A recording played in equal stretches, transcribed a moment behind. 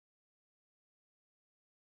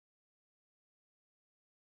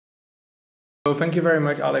So thank you very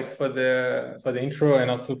much, Alex, for the intro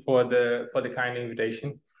and also for the kind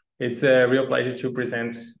invitation. It's a real pleasure to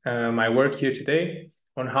present my work here today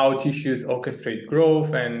on how tissues orchestrate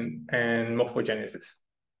growth and morphogenesis.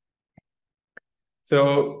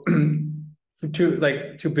 So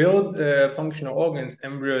to build functional organs,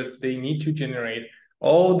 embryos, they need to generate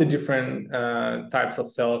all the different types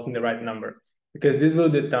of cells in the right number, because this will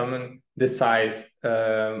determine the size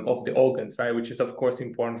of the organs, right? Which is of course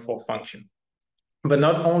important for function. But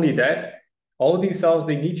not only that, all these cells,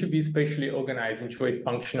 they need to be spatially organized into a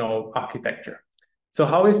functional architecture. So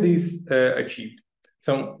how is this achieved?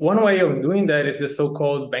 So one way of doing that is the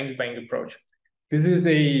so-called bang-bang approach. This is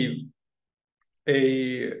this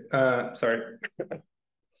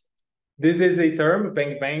is a term,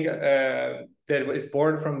 bang-bang, that is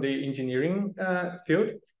born from the engineering field,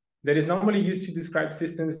 that is normally used to describe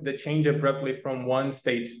systems that change abruptly from one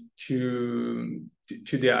state to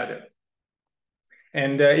the other.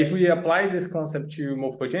 And if we apply this concept to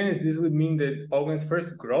morphogenesis, this would mean that organs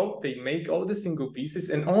first grow, they make all the single pieces,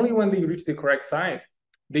 and only when they reach the correct size,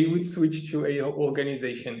 they would switch to a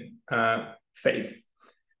organization phase.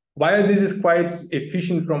 While this is quite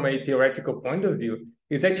efficient from a theoretical point of view,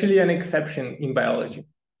 it's actually an exception in biology.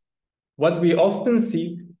 What we often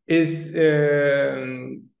see is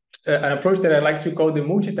an approach that I like to call the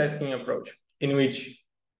multitasking approach, in which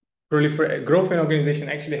growth and organization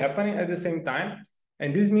actually happening at the same time.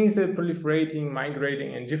 And this means that proliferating,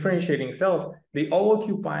 migrating, and differentiating cells, they all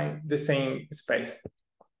occupy the same space.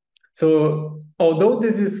 So although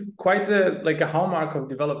this is quite like a hallmark of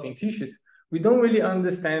developing tissues, we don't really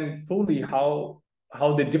understand fully how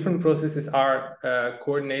the different processes are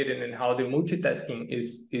coordinated and how the multitasking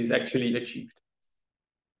is actually achieved.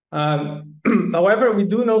 However, we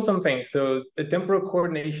do know some things. So the temporal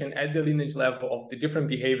coordination at the lineage level of the different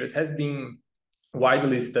behaviors has been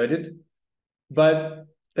widely studied. But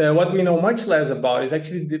what we know much less about is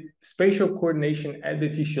actually the spatial coordination at the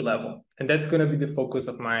tissue level. And that's going to be the focus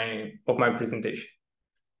of my presentation.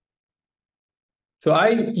 So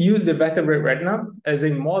I use the vertebrate retina as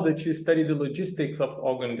a model to study the logistics of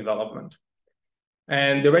organ development.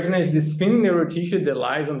 And the retina is this thin neural tissue that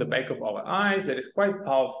lies on the back of our eyes that is quite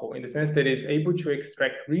powerful in the sense that it's able to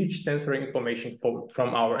extract rich sensory information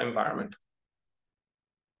from our environment.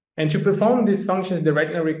 And to perform these functions, the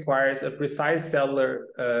retina requires a precise cellular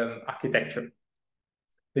architecture.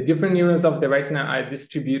 The different neurons of the retina are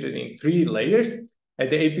distributed in 3 layers.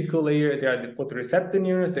 At the apical layer, there are the photoreceptor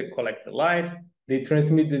neurons that collect the light. They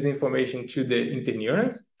transmit this information to the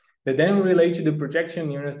interneurons that then relate to the projection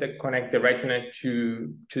neurons that connect the retina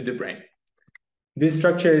to the brain. This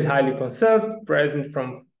structure is highly conserved, present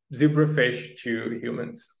from zebrafish to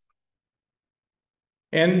humans.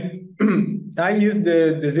 And I use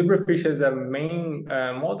the zebrafish as a main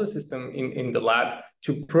model system in the lab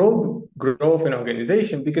to probe growth and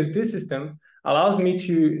organization, because this system allows me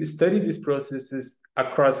to study these processes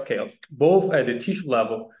across scales, both at the tissue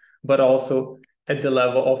level, but also at the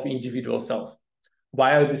level of individual cells,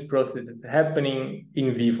 while this process is happening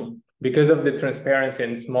in vivo because of the transparency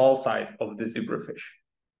and small size of the zebrafish.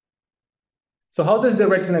 So how does the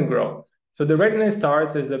retina grow? So the retina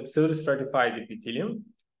starts as a pseudo-stratified epithelium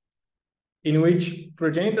in which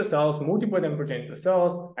progenitor cells, multiple progenitor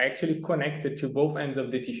cells, are actually connected to both ends of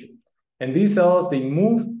the tissue. And these cells, they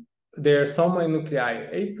move their soma nuclei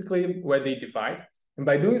apically where they divide. And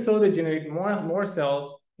by doing so, they generate more cells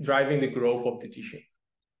driving the growth of the tissue.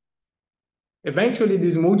 Eventually,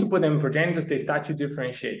 these multiple progenitors, they start to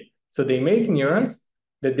differentiate. So they make neurons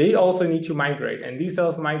that they also need to migrate. And these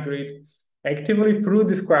cells migrate actively through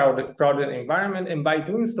this crowded environment. And by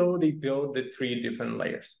doing so, they build the 3 different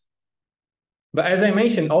layers. But as I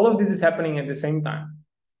mentioned, all of this is happening at the same time,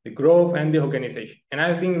 the growth and the organization. And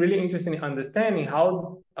I've been really interested in understanding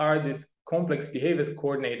how are these complex behaviors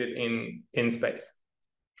coordinated in space.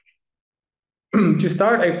 To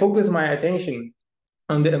start, I focus my attention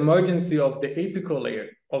on the emergence of the apical layer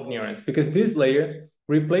of neurons, because this layer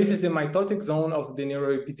replaces the mitotic zone of the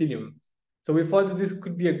neuroepithelium. So we thought that this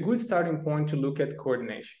could be a good starting point to look at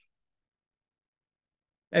coordination.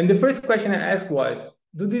 And the first question I asked was,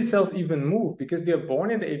 do these cells even move? Because they are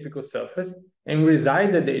born at the apical surface and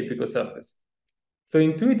reside at the apical surface. So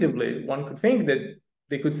intuitively, one could think that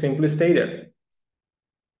they could simply stay there.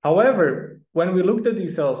 However, when we looked at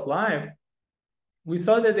these cells live, we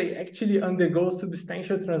saw that they actually undergo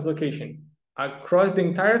substantial translocation across the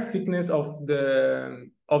entire thickness of the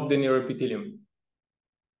neuroepithelium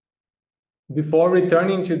before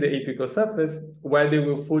returning to the apical surface, where they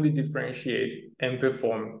will fully differentiate and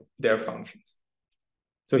perform their functions.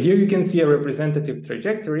 So here you can see a representative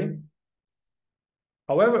trajectory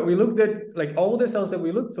However, we looked at like all the cells that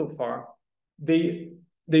we looked so far, they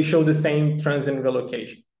show the same transient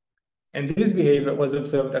relocation. And this behavior was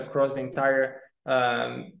observed across the entire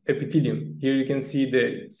epithelium. Here you can see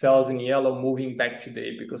the cells in yellow moving back to the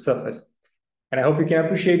apical surface. And I hope you can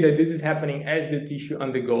appreciate that this is happening as the tissue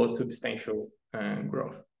undergoes substantial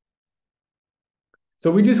growth. So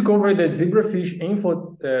we discovered that zebrafish and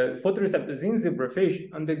photoreceptors in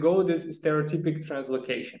zebrafish undergo this stereotypic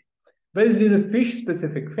translocation. But is this a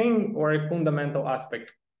fish-specific thing or a fundamental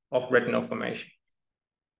aspect of retinal formation?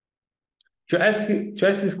 To ask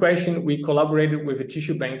this question, we collaborated with a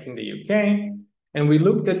tissue bank in the UK, and we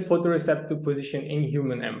looked at photoreceptor position in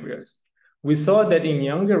human embryos. We saw that in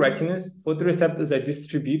younger retinas, photoreceptors are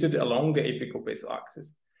distributed along the apical basal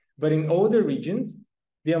axis. But in older regions,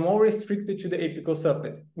 they are more restricted to the apical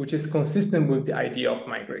surface, which is consistent with the idea of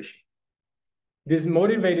migration. This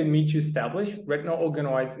motivated me to establish retinal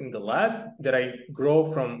organoids in the lab that I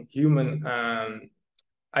grow from human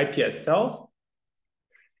iPS cells.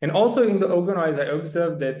 And also in the organoids, I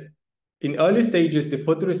observed that in early stages, the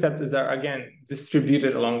photoreceptors are again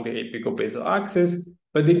distributed along the apical basal axis,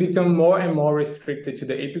 but they become more and more restricted to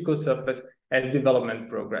the apical surface as development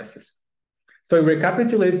progresses. So it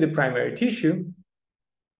recapitulates the primary tissue,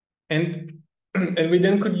 and we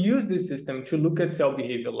then could use this system to look at cell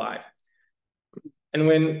behavior live. And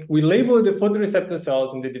when we label the photoreceptor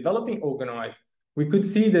cells in the developing organoids, we could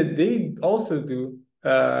see that they also do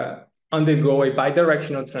undergo a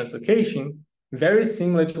bidirectional translocation, very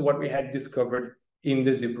similar to what we had discovered in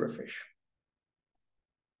the zebrafish.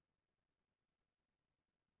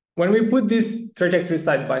 When we put these trajectories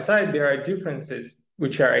side by side, there are differences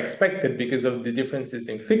which are expected because of the differences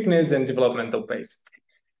in thickness and developmental pace.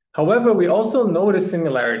 However, we also notice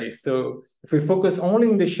similarities. So if we focus only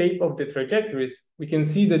in the shape of the trajectories, we can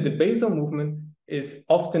see that the basal movement is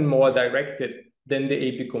often more directed than the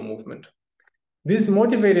apical movement. This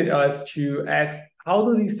motivated us to ask, how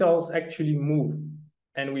do these cells actually move?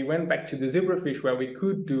 And we went back to the zebrafish where we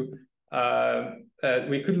could do,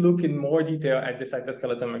 we could look in more detail at the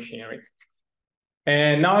cytoskeletal machinery.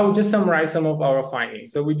 And now I will just summarize some of our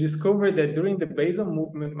findings. So we discovered that during the basal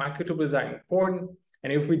movement, microtubules are important.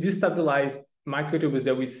 And if we destabilize microtubules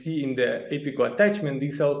that we see in the apical attachment,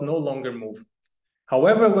 these cells no longer move.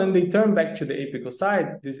 However, when they turn back to the apical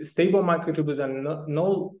side, these stable microtubules are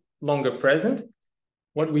no longer present.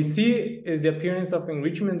 What we see is the appearance of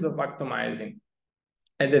enrichments of actomyosin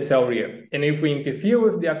at the cell rear. And if we interfere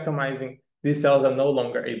with the actomyosin, these cells are no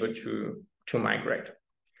longer able to migrate.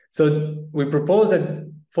 So we propose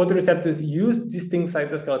that photoreceptors use distinct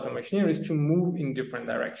cytoskeletal machineries to move in different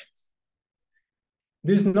directions.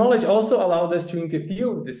 This knowledge also allowed us to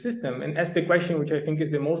interfere with the system and ask the question, which I think is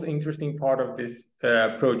the most interesting part of this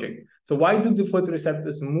project. So why do the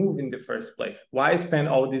photoreceptors move in the first place? Why spend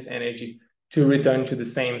all this energy to return to the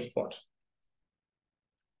same spot?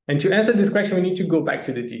 And to answer this question, we need to go back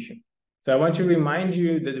to the tissue. So I want to remind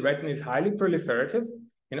you that the retina is highly proliferative,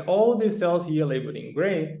 and all these cells here labeled in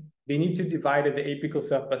gray, they need to divide at the apical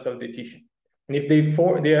surface of the tissue. And if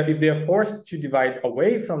they are forced to divide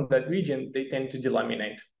away from that region, they tend to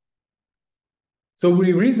delaminate. So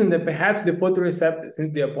we reason that perhaps the photoreceptors,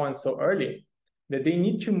 since they are born so early, that they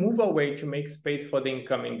need to move away to make space for the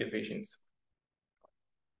incoming divisions.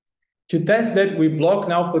 To test that, we block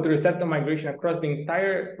now photoreceptor migration across the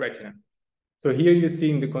entire retina. So here you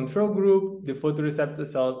see in the control group, the photoreceptor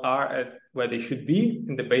cells are at where they should be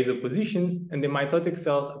in the basal positions, and the mitotic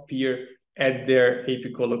cells appear at their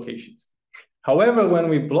apical locations. However, when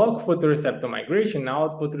we block photoreceptor migration,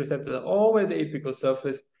 now photoreceptors are all at the apical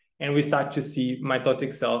surface, and we start to see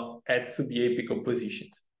mitotic cells at subapical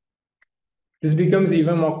positions. This becomes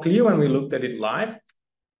even more clear when we looked at it live.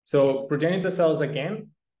 So progenitor cells again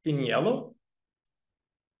in yellow.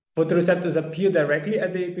 Photoreceptors appear directly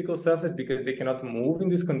at the apical surface because they cannot move in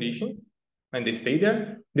this condition, and they stay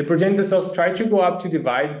there. The progenitor cells try to go up to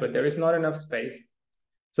divide, but there is not enough space.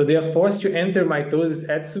 So they are forced to enter mitosis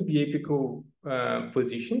at subapical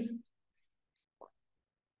positions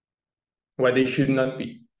where they should not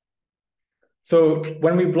be. So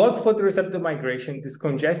when we block photoreceptor migration, this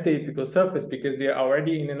congests the apical surface because they are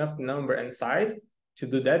already in enough number and size to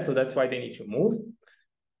do that. So that's why they need to move.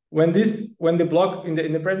 In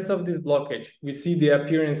the presence of this blockage, we see the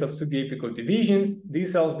appearance of subapical divisions.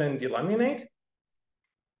 These cells then delaminate,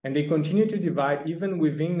 and they continue to divide even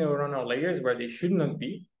within neuronal layers where they should not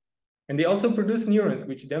be. And they also produce neurons,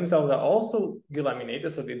 which themselves are also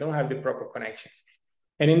delaminated, so they don't have the proper connections.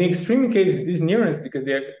 And in extreme cases, these neurons, because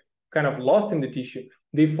they're kind of lost in the tissue,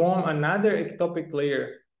 they form another ectopic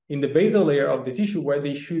layer in the basal layer of the tissue where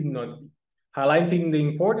they should not be. highlighting the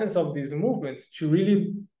importance of these movements to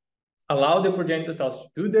really allow the progenitor cells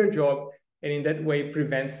to do their job, and in that way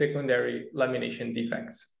prevent secondary lamination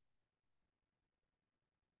defects.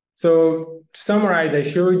 So to summarize, I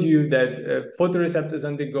showed you that photoreceptors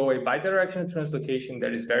undergo a bidirectional translocation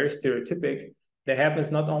that is very stereotypic, that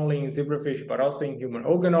happens not only in zebrafish, but also in human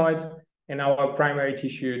organoids, and our primary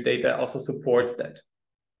tissue data also supports that.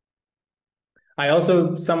 I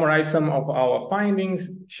also summarized some of our findings,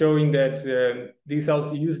 showing that these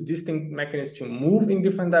cells use distinct mechanisms to move in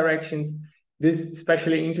different directions. This is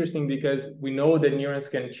especially interesting because we know that neurons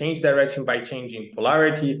can change direction by changing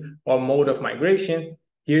polarity or mode of migration.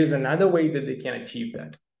 Here's another way that they can achieve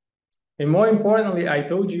that. And more importantly, I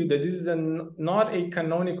told you that this is not a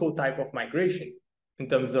canonical type of migration in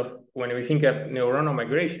terms of when we think of neuronal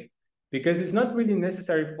migration, because it's not really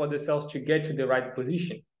necessary for the cells to get to the right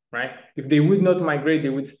position, right? If they would not migrate, they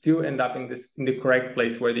would still end up in the correct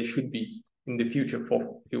place where they should be in the future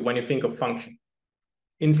when you think of function.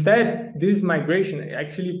 Instead, this migration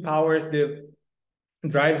actually drives the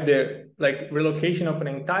relocation of an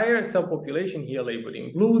entire cell population here labeled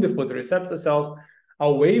in blue, the photoreceptor cells,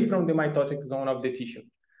 away from the mitotic zone of the tissue,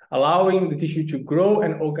 allowing the tissue to grow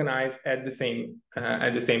and organize at the same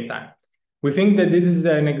time. We think that this is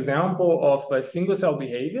an example of a single cell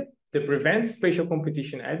behavior that prevents spatial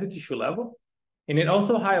competition at the tissue level. And it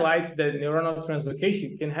also highlights that neuronal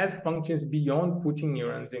translocation can have functions beyond putting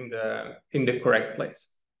neurons in the correct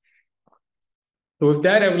place. So with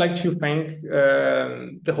that, I would like to thank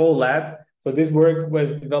the whole lab. So this work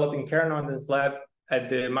was developed in Karen Onden's lab at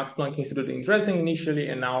the Max Planck Institute in Dresden initially,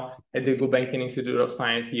 and now at the Gulbenkian Institute of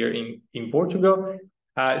Science here in Portugal.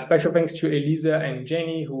 Special thanks to Elisa and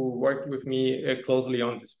Jenny, who worked with me closely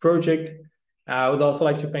on this project. I would also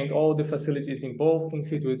like to thank all the facilities in both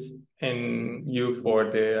institutes and you for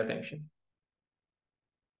the attention.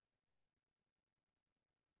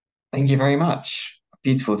 Thank you very much.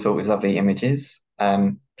 Beautiful talk with lovely images.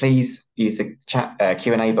 Please use the chat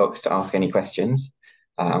Q&A box to ask any questions.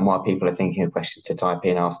 And while people are thinking of questions to type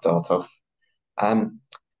in, I'll start off.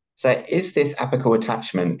 So is this apical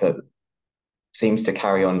attachment that seems to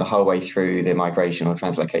carry on the whole way through the migration or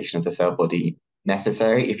translocation of the cell body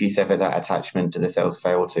necessary? If you sever that attachment, do the cells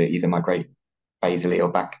fail to either migrate basally or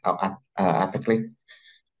back up apically?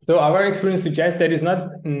 So our experience suggests that it's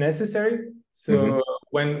not necessary. So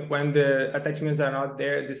when the attachments are not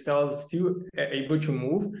there, the cells are still able to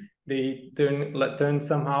move. They turn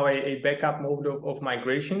somehow a backup mode of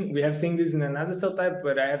migration. We have seen this in another cell type,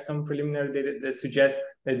 but I have some preliminary data that suggests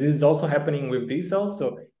that this is also happening with these cells.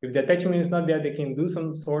 So if the attachment is not there, they can do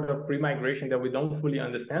some sort of free migration that we don't fully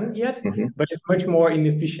understand yet, but it's much more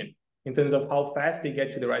inefficient in terms of how fast they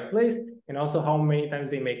get to the right place and also how many times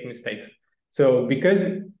they make mistakes. So because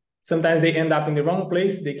sometimes they end up in the wrong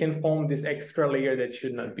place, they can form this extra layer that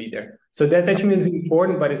should not be there. So the attachment is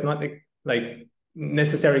important, but it's not like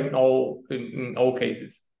necessary in all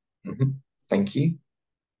cases. Thank you.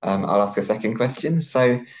 I'll ask a second question.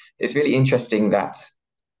 So it's really interesting that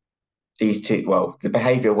these two, well, the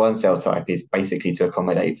behavior of one cell type is basically to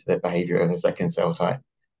accommodate for the behavior of a second cell type.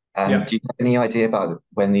 Do you have any idea about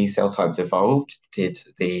when these cell types evolved? Did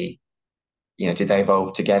they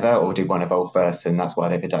evolve together, or did one evolve first and that's why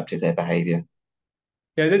they've adapted their behavior?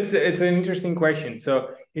 Yeah, it's an interesting question. So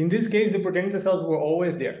in this case, the progenitor cells were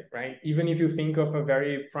always there, right? Even if you think of a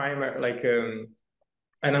very primary, like an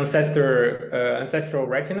ancestral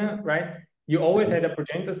retina, right? You always had a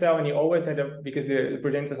progenitor cell, and you always had because the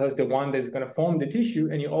progenitor cell is the one that's going to form the tissue,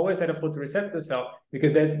 and you always had a photoreceptor cell,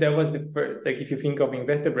 because that was the first, like if you think of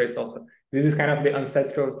invertebrates also, this is kind of the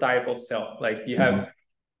ancestral type of cell. Like you have,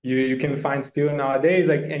 you can find still nowadays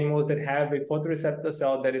like animals that have a photoreceptor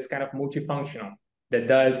cell that is kind of multifunctional, that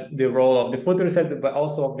does the role of the photoreceptor, but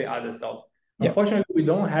also of the other cells. Unfortunately, we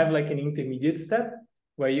don't have like an intermediate step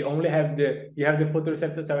where you only have the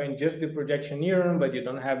photoreceptor cell and just the projection neuron, but you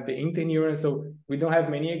don't have the interneuron. So we don't have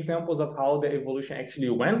many examples of how the evolution actually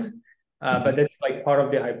went. But that's like part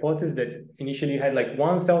of the hypothesis, that initially you had like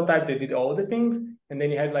one cell type that did all the things, and then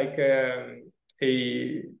you had like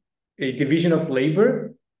a division of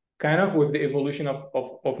labor, kind of with the evolution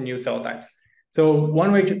of new cell types. So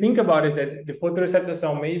one way to think about it is that the photoreceptor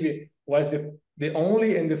cell maybe was the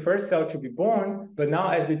only and the first cell to be born, but now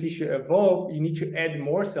as the tissue evolved, you need to add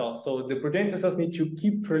more cells. So the progenitor cells need to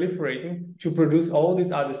keep proliferating to produce all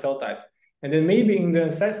these other cell types. And then maybe in the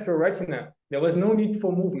ancestral retina, there was no need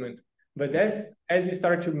for movement. But as you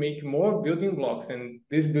start to make more building blocks, and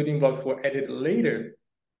these building blocks were added later,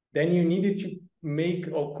 then you needed to make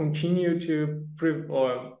or continue to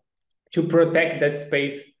protect that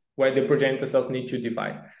space where the progenitor cells need to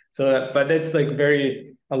divide. So, but that's like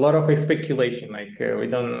very a lot of speculation. Like we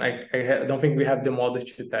don't, I don't think we have the models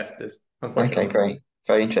to test this, unfortunately. Okay, great.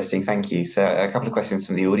 Very interesting. Thank you. So a couple of questions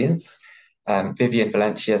from the audience. Vivian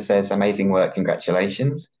Valencia says, amazing work.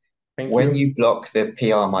 Congratulations. Thank When you. you block the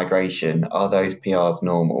PR migration, are those PRs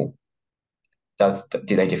normal?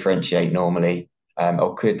 Do they differentiate normally?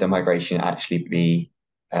 Or could the migration actually be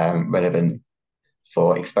relevant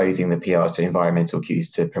for exposing the PRs to environmental cues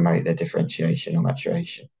to promote their differentiation or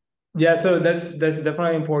maturation? Yeah, so that's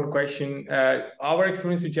definitely an important question. Our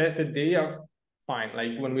experience suggests that they are fine.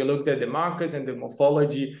 Like when we looked at the markers and the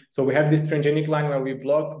morphology, so we have this transgenic line where we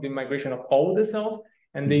block the migration of all the cells,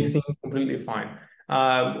 and they seem completely fine.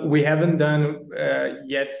 We haven't done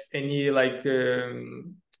yet any like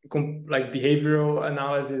behavioral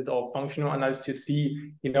analysis or functional analysis to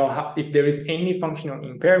see, you know, if there is any functional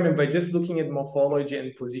impairment. But just looking at morphology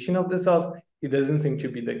and position of the cells, it doesn't seem to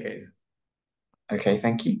be the case. Okay,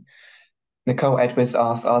 thank you. Nicole Edwards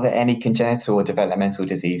asks, are there any congenital or developmental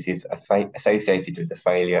diseases associated with the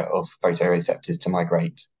failure of photoreceptors to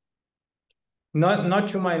migrate? Not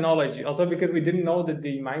to my knowledge. Also because we didn't know that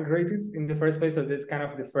they migrated in the first place. So that's kind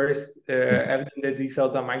of the first evidence that these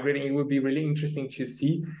cells are migrating. It would be really interesting to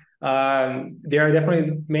see. There are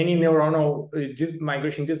definitely many neuronal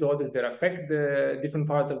migration disorders that affect the different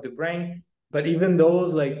parts of the brain. But even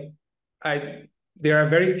those, like, there are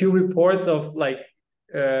very few reports of like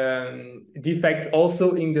defects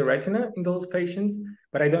also in the retina in those patients.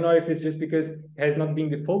 But I don't know if it's just because it has not been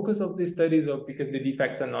the focus of these studies or because the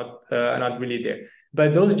defects are not really there.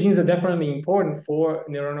 But those genes are definitely important for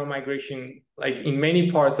neuronal migration, like in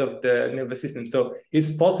many parts of the nervous system. So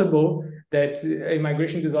it's possible that a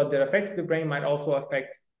migration disorder that affects the brain might also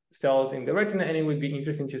affect cells in the retina, and it would be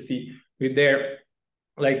interesting to see with their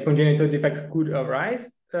like congenital defects could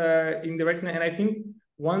arise in the retina. And I think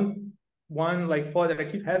one like thought that I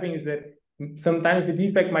keep having is that sometimes the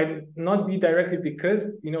defect might not be directly because,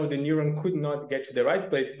 you know, the neuron could not get to the right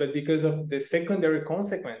place, but because of the secondary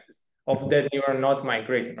consequences of that neuron not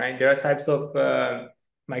migrating, right? There are types of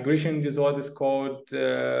migration disorders called,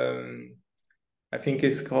 I think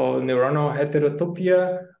it's called neuronal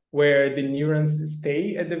heterotopia, where the neurons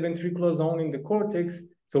stay at the ventricular zone in the cortex,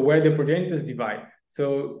 so where the progenitors divide.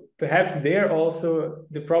 So perhaps there also,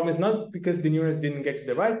 the problem is not because the neurons didn't get to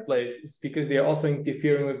the right place, it's because they're also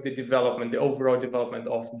interfering with the development, the overall development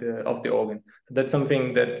of the organ. So that's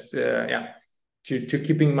something that, to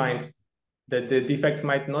keep in mind, that the defects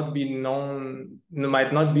might not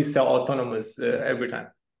be cell autonomous every time.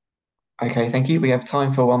 Okay, thank you. We have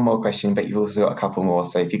time for one more question, but you've also got a couple more.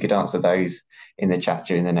 So if you could answer those in the chat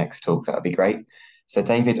during the next talk, that would be great. So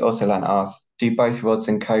David Ossolan asks, do both rods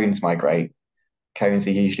and cones migrate? Cones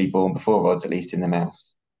are usually born before rods, at least in the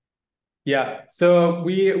mouse. Yeah, so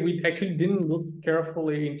we actually didn't look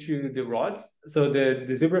carefully into the rods. So the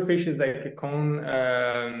zebrafish is like a cone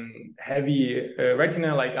heavy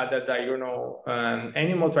retina, like other diurnal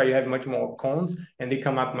animals, where you have much more cones and they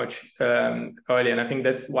come up much earlier. And I think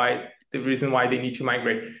that's why the reason why they need to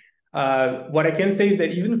migrate. What I can say is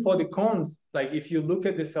that even for the cones, like if you look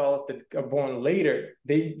at the cells that are born later,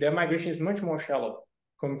 their migration is much more shallow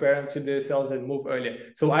compared to the cells that move earlier.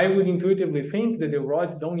 So I would intuitively think that the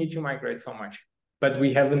rods don't need to migrate so much, but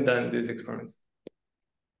we haven't done these experiments.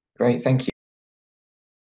 Great, thank you.